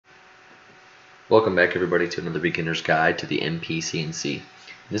Welcome back everybody to another beginner's guide to the MPCNC. In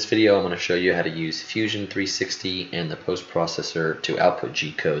this video I'm going to show you how to use Fusion 360 and the post processor to output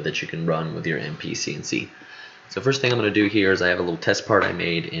G-code that you can run with your MPCNC. So first thing I'm going to do here is I have a little test part I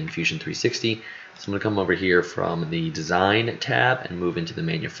made in Fusion 360. So I'm going to come over here from the design tab and move into the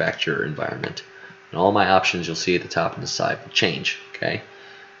manufacturer environment. And all my options you'll see at the top and the side will change. Okay.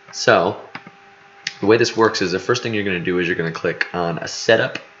 So the way this works is the first thing you're going to do is you're going to click on a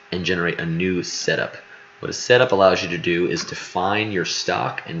setup and generate a new setup. What a setup allows you to do is define your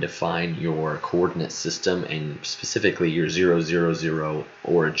stock and define your coordinate system and specifically your 000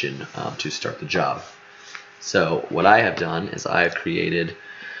 origin to start the job. So what I have done is I have created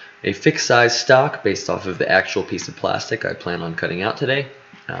a fixed size stock based off of the actual piece of plastic I plan on cutting out today.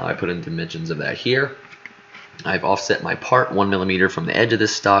 I put in dimensions of that here. I've offset my part 1 millimeter from the edge of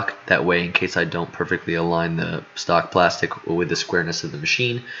this stock. That way, in case I don't perfectly align the stock plastic with the squareness of the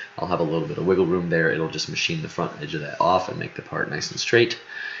machine, I'll have a little bit of wiggle room there. It'll just machine the front edge of that off and make the part nice and straight.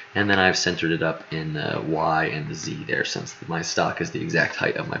 And then I've centered it up in the Y and the Z there, since my stock is the exact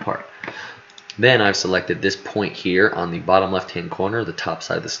height of my part. Then I've selected this point here on the bottom left hand corner, the top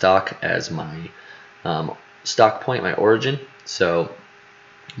side of the stock, as my stock point, my origin. So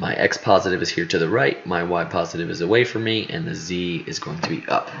my X positive is here to the right, my Y positive is away from me, and the Z is going to be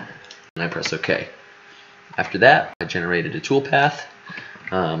up. And I press OK. After that, I generated a toolpath.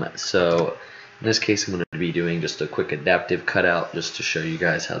 So in this case, I'm going to be doing just a quick adaptive cutout just to show you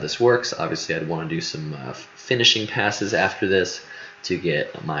guys how this works. Obviously, I'd want to do some finishing passes after this to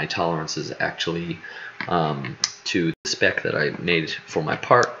get my tolerances actually to the spec that I made for my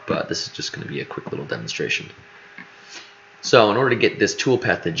part, but this is just going to be a quick little demonstration. So in order to get this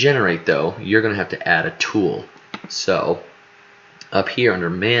toolpath to generate though, you're going to have to add a tool. So up here under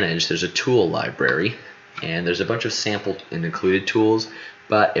manage, there's a tool library and there's a bunch of sample and included tools,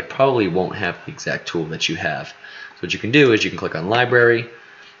 but it probably won't have the exact tool that you have. So what you can do is you can click on library,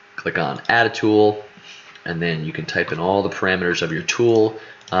 click on add a tool, and then you can type in all the parameters of your tool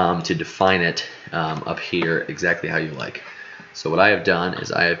to define it up here exactly how you like. So what I have done is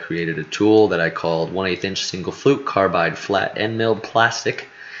I have created a tool that I called 1/8 inch single flute carbide flat end milled plastic,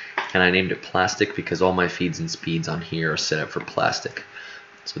 and I named it plastic because all my feeds and speeds on here are set up for plastic.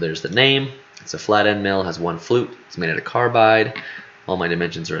 So there's the name. It's a flat end mill, has one flute, it's made out of carbide, all my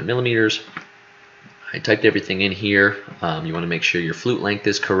dimensions are in millimeters. I typed everything in here. You want to make sure your flute length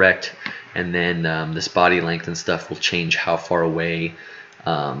is correct, and then this body length and stuff will change how far away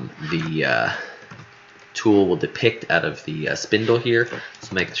the tool will depict out of the spindle here,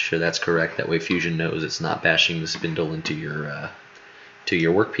 so make sure that's correct. That way Fusion knows it's not bashing the spindle into your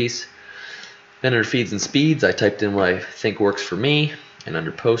workpiece. Then under feeds and speeds, I typed in what I think works for me, and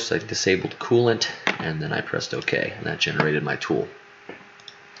under posts I disabled coolant, and then I pressed OK, and that generated my tool.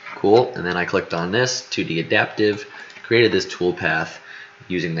 Cool. And then I clicked on this 2D adaptive, created this tool path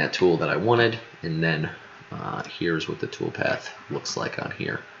using that tool that I wanted, and then here's what the tool path looks like on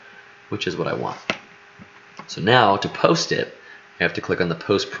here, which is what I want. So now to post it, I have to click on the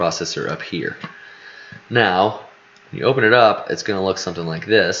post processor up here. Now, when you open it up, it's going to look something like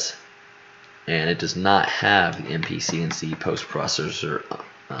this, and it does not have the MPCNC post processor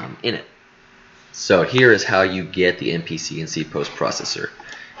in it. So here is how you get the MPCNC post processor.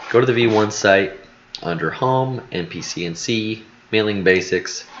 Go to the V1 site, under Home, MPCNC, Mailing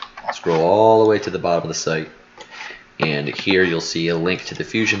Basics, scroll all the way to the bottom of the site, and here you'll see a link to the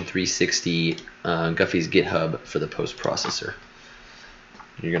Fusion 360 Guffey's GitHub for the post processor.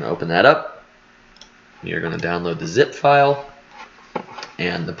 You're going to open that up. You're going to download the zip file,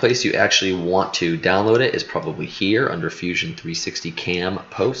 and the place you actually want to download it is probably here under Fusion 360 Cam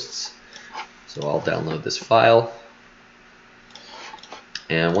Posts. So I'll download this file,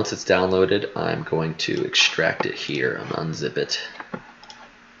 and once it's downloaded, I'm going to extract it here and unzip it.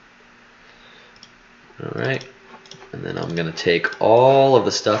 Alright. And then I'm going to take all of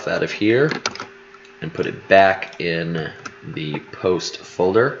the stuff out of here and put it back in the post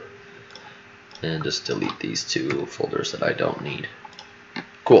folder, and just delete these two folders that I don't need.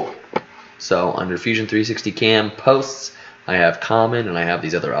 Cool. So under Fusion 360 Cam Posts, I have common and I have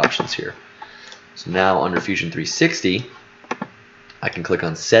these other options here. So now under Fusion 360, I can click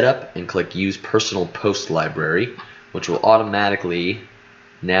on Setup and click Use Personal Post Library, which will automatically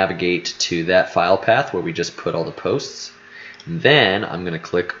navigate to that file path where we just put all the posts. And then I'm going to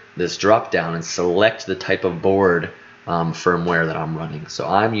click this drop down and select the type of board firmware that I'm running. So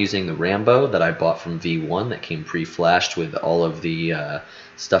I'm using the Rambo that I bought from V1 that came pre-flashed with all of the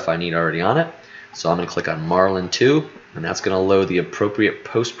stuff I need already on it. So I'm going to click on Marlin 2, and that's going to load the appropriate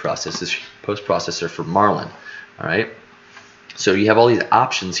post processor for Marlin. Alright. So you have all these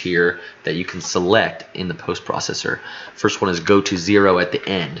options here that you can select in the post processor. First one is go to 0 at the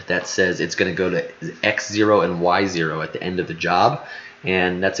end. That says it's going to go to X0 and Y0 at the end of the job.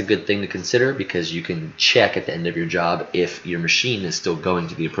 And that's a good thing to consider because you can check at the end of your job if your machine is still going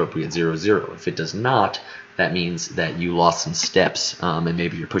to the appropriate 0, 0. If it does not, that means that you lost some steps and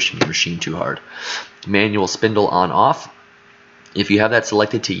maybe you're pushing your machine too hard. Manual spindle on off. If you have that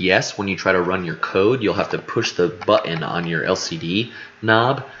selected to yes, when you try to run your code, you'll have to push the button on your LCD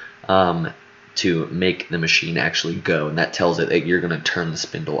knob to make the machine actually go, and that tells it that you're going to turn the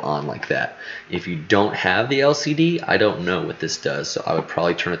spindle on like that. If you don't have the LCD, I don't know what this does, so I would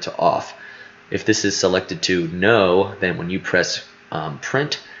probably turn it to off. If this is selected to no, then when you press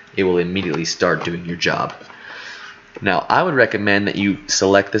print, it will immediately start doing your job. Now, I would recommend that you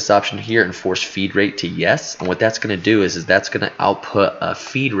select this option here and force feed rate to yes. And what that's going to do is that's going to output a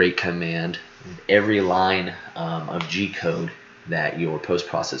feed rate command with every line of G code that your post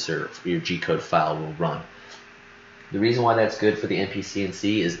processor, your G code file will run. The reason why that's good for the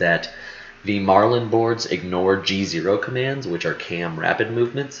MPCNC is that the Marlin boards ignore G0 commands, which are cam rapid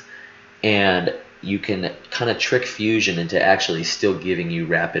movements, and you can kind of trick Fusion into actually still giving you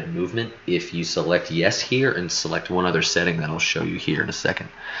rapid movement if you select yes here and select one other setting that I'll show you here in a second.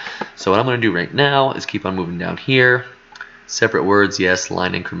 So what I'm going to do right now is keep on moving down here. Separate words, yes,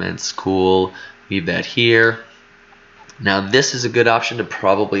 line increments, cool, leave that here. Now this is a good option to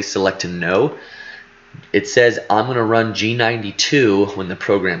probably select to no. It says I'm going to run G92 when the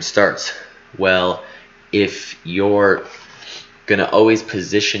program starts. Well, if you're going to always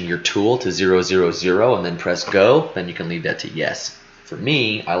position your tool to 0, 0, 0 and then press go, then you can leave that to yes. For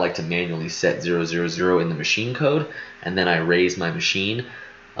me, I like to manually set 0, 0, 0 in the machine code, and then I raise my machine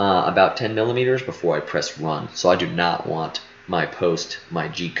about 10 millimeters before I press run. So I do not want my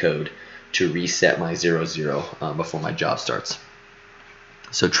G code to reset my 0, 0 before my job starts.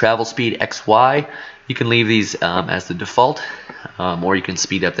 So travel speed XY, you can leave these as the default, or you can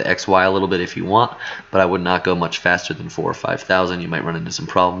speed up the XY a little bit if you want, but I would not go much faster than 4,000 or 5,000. You might run into some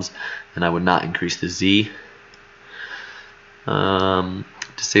problems, and I would not increase the Z.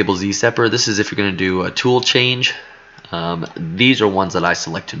 Disable Z sepper. This is if you're going to do a tool change. These are ones that I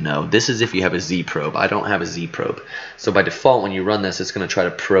select to no. This is if you have a Z probe. I don't have a Z probe. So by default, when you run this, it's going to try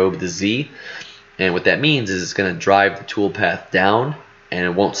to probe the Z, and what that means is it's going to drive the tool path down, and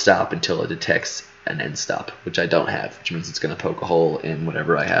it won't stop until it detects an end stop, which I don't have, which means it's going to poke a hole in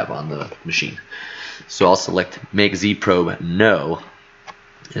whatever I have on the machine. So I'll select make Z probe no,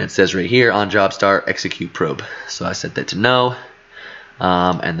 and it says right here on job start execute probe. So I set that to no,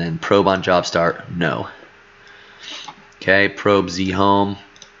 and then probe on job start no. Okay, probe Z home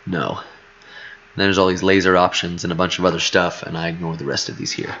no. And there's all these laser options and a bunch of other stuff, and I ignore the rest of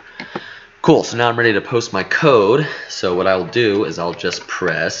these here. Cool, so now I'm ready to post my code. So what I will do is I'll just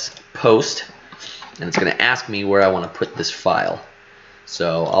press post, and it's going to ask me where I want to put this file.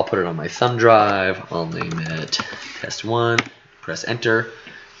 So I'll put it on my thumb drive. I'll name it test1, press enter,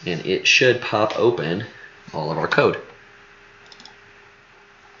 and it should pop open all of our code.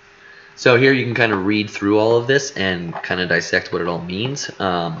 So here you can kind of read through all of this and kind of dissect what it all means.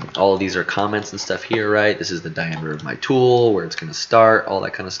 All of these are comments and stuff here, right? This is the diameter of my tool, where it's going to start, all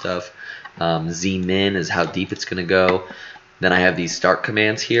that kind of stuff. Z-min is how deep it's going to go. Then I have these start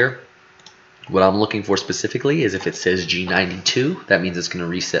commands here. What I'm looking for specifically is if it says G92, that means it's going to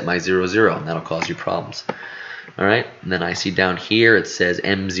reset my 0, 0, and that'll cause you problems. Alright, and then I see down here it says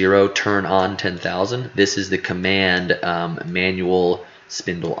M0 turn on 10,000. This is the command manual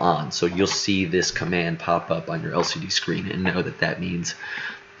spindle on. So you'll see this command pop up on your LCD screen and know that that means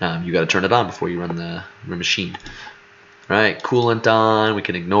you got to turn it on before you run the machine. Alright, coolant on, we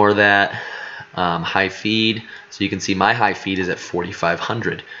can ignore that. High feed, so you can see my high feed is at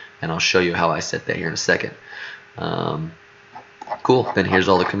 4,500, and I'll show you how I set that here in a second. Cool, then here's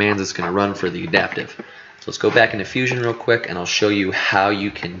all the commands it's going to run for the adaptive. So let's go back into Fusion real quick, and I'll show you how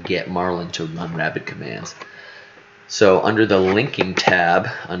you can get Marlin to run rapid commands. So under the linking tab,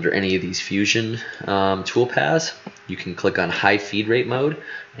 under any of these Fusion toolpaths, you can click on high feed rate mode,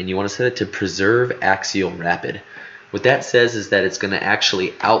 and you want to set it to preserve axial rapid. What that says is that it's going to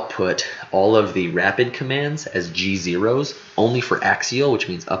actually output all of the rapid commands as G0s, only for axial, which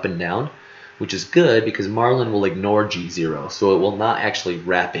means up and down, which is good because Marlin will ignore G0, so it will not actually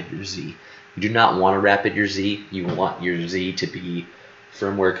rapid your Z. You do not want to rapid your Z. You want your Z to be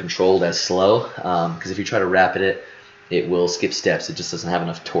firmware controlled as slow, because if you try to rapid it, it will skip steps. It just doesn't have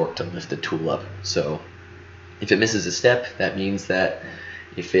enough torque to lift the tool up. So if it misses a step, that means that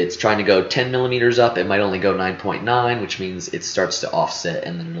if it's trying to go 10 millimeters up, it might only go 9.9, which means it starts to offset,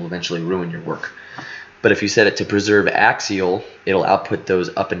 and then it'll eventually ruin your work. But if you set it to preserve axial, it'll output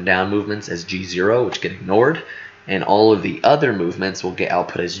those up and down movements as G0, which get ignored, and all of the other movements will get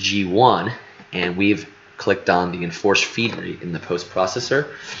output as G1, and we've clicked on the enforced feed rate in the post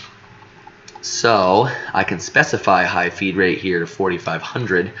processor. So I can specify high feed rate here to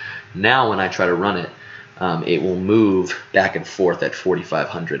 4500. Now when I try to run it, it will move back and forth at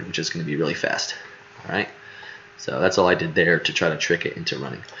 4500, which is going to be really fast. All right. So that's all I did there to try to trick it into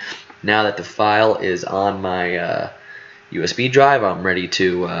running. Now that the file is on my USB drive, I'm ready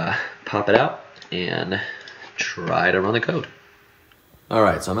to pop it out and try to run the code.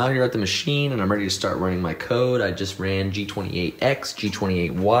 Alright, so I'm out here at the machine and I'm ready to start running my code. I just ran G28X,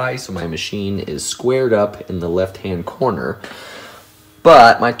 G28Y, so my machine is squared up in the left-hand corner.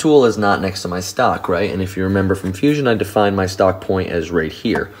 But my tool is not next to my stock, right? And if you remember from Fusion, I defined my stock point as right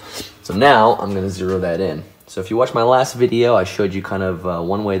here. So now I'm going to zero that in. So if you watched my last video, I showed you kind of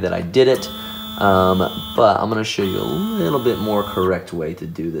one way that I did it. But I'm going to show you a little bit more correct way to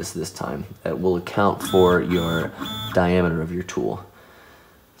do this time that will account for your diameter of your tool.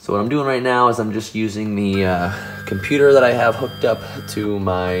 So what I'm doing right now is I'm just using the computer that I have hooked up to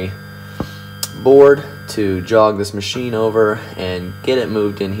my board to jog this machine over and get it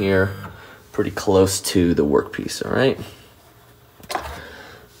moved in here pretty close to the workpiece, all right?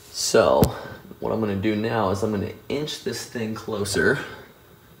 So what I'm going to do now is I'm going to inch this thing closer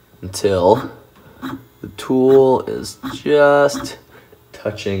until the tool is just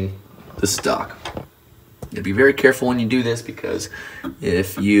touching the stock. You be very careful when you do this, because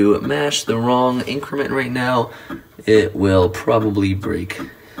if you mash the wrong increment right now, it will probably break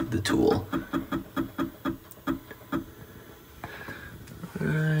the tool.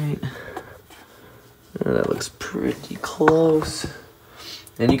 Alright, that looks pretty close.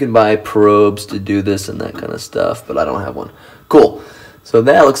 And you can buy probes to do this and that kind of stuff, but I don't have one. Cool, so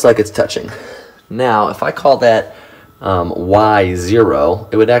that looks like it's touching. Now, if I call that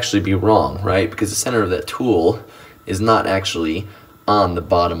Y0, it would actually be wrong, right? Because the center of that tool is not actually on the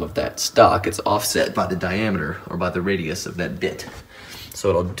bottom of that stock. It's offset by the diameter or by the radius of that bit. So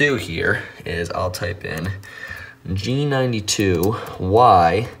what I'll do here is I'll type in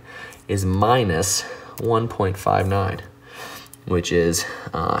G92Y is minus 1.59, which is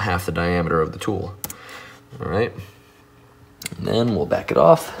half the diameter of the tool. All right, and then we'll back it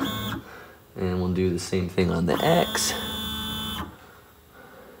off. And we'll do the same thing on the X.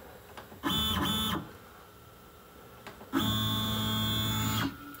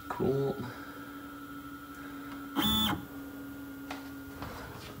 Cool.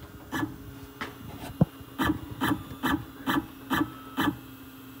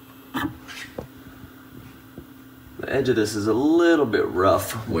 The edge of this is a little bit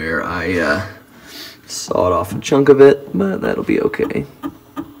rough where I sawed off a chunk of it, but that'll be okay.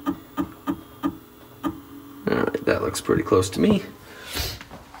 Alright, that looks pretty close to me.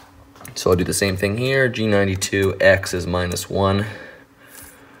 So I'll do the same thing here. G92X is minus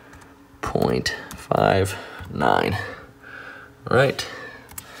 1.59. Alright,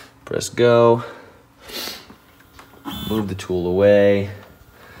 press go. Move the tool away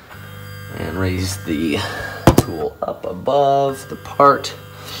and raise the tool up above the part.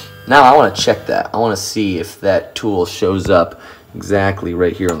 Now I want to check that. I want to see if that tool shows up exactly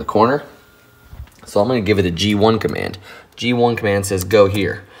right here on the corner. So I'm going to give it a G1 command. G1 command says go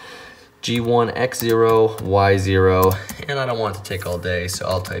here. G1 X0, Y0, and I don't want it to take all day, so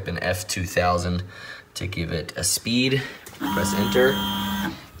I'll type in F2000 to give it a speed. Press enter,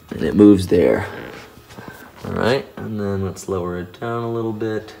 and it moves there. Alright, and then let's lower it down a little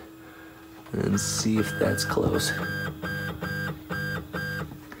bit and see if that's close.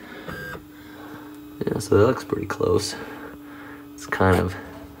 Yeah, so that looks pretty close. It's kind of,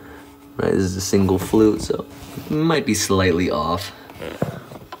 right, this is a single flute, so it might be slightly off,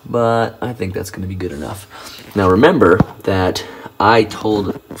 but I think that's going to be good enough. Now remember that I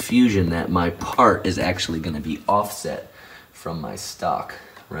told Fusion that my part is actually going to be offset from my stock,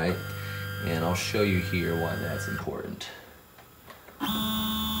 right? And I'll show you here why that's important. Just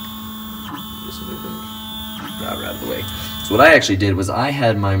move them out of the way. So what I actually did was I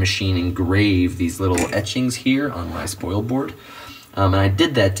had my machine engrave these little etchings here on my spoil board. And I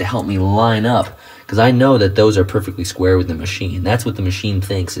did that to help me line up, because I know that those are perfectly square with the machine. That's what the machine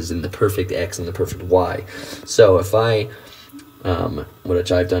thinks is in the perfect X and the perfect Y. So if I,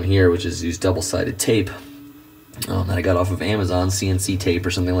 what I've done here, which is use double-sided tape that I got off of Amazon, CNC tape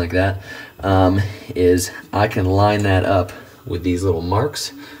or something like that, is I can line that up with these little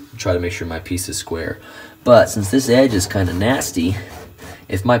marks and try to make sure my piece is square. But since this edge is kind of nasty,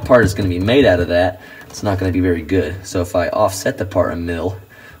 if my part is going to be made out of that, it's not going to be very good. So if I offset the part a mil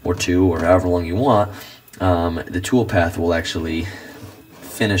or two or however long you want, the tool path will actually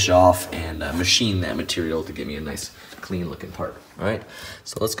finish off and machine that material to give me a nice clean looking part. All right,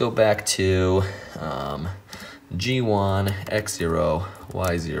 so let's go back to G1, X0,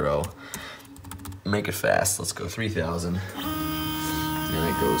 Y0, make it fast. Let's go 3000, and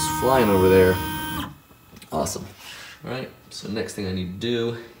it goes flying over there. Awesome. All right, so next thing I need to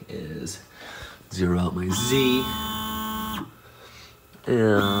do is zero out my Z,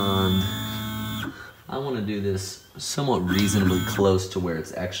 and I want to do this somewhat reasonably close to where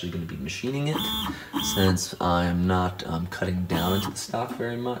it's actually going to be machining it, since I'm not cutting down into the stock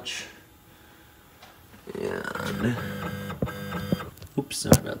very much. And oops,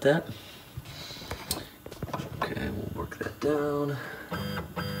 sorry about that. Okay, we'll work that down.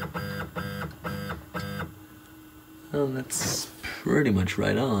 And that's pretty much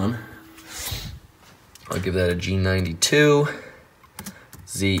right on. I'll give that a G92,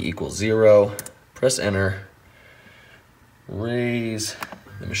 Z equals 0, press enter, raise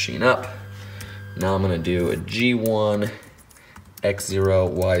the machine up. Now I'm going to do a G1,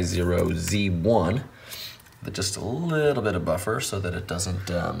 X0, Y0, Z1, with just a little bit of buffer so that it doesn't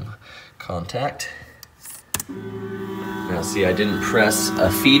contact. Now see, I didn't press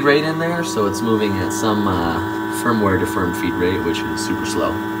a feed rate in there, so it's moving at some firmware to firm feed rate, which is super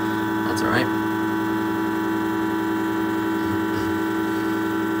slow. That's all right.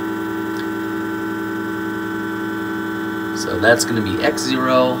 So that's going to be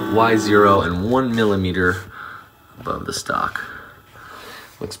X0, Y0, and 1 millimeter above the stock.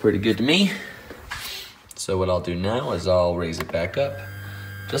 Looks pretty good to me. So what I'll do now is I'll raise it back up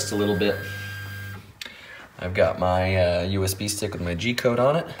just a little bit. I've got my USB stick with my G code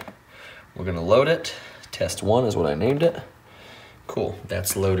on it. We're going to load it. Test 1 is what I named it. Cool,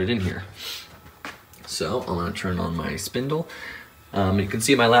 that's loaded in here. So I'm going to turn on my spindle. You can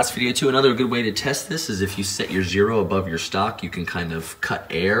see in my last video too, another good way to test this is if you set your 0 above your stock, you can kind of cut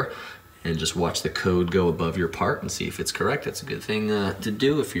air and just watch the code go above your part and see if it's correct. That's a good thing to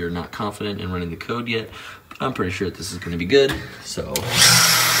do if you're not confident in running the code yet, but I'm pretty sure that this is going to be good. So turn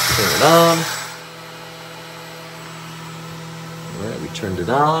it on. All right, we turned it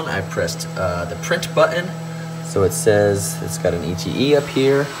on. I pressed the print button, so it says it's got an ETE up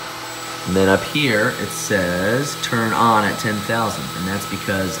here. And then up here, it says turn on at 10,000, and that's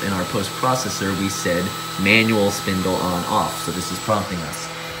because in our post-processor, we said manual spindle on off, so this is prompting us.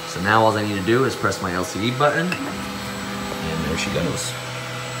 So now all I need to do is press my LCD button, and there she goes.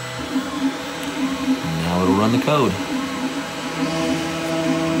 And now it'll run the code.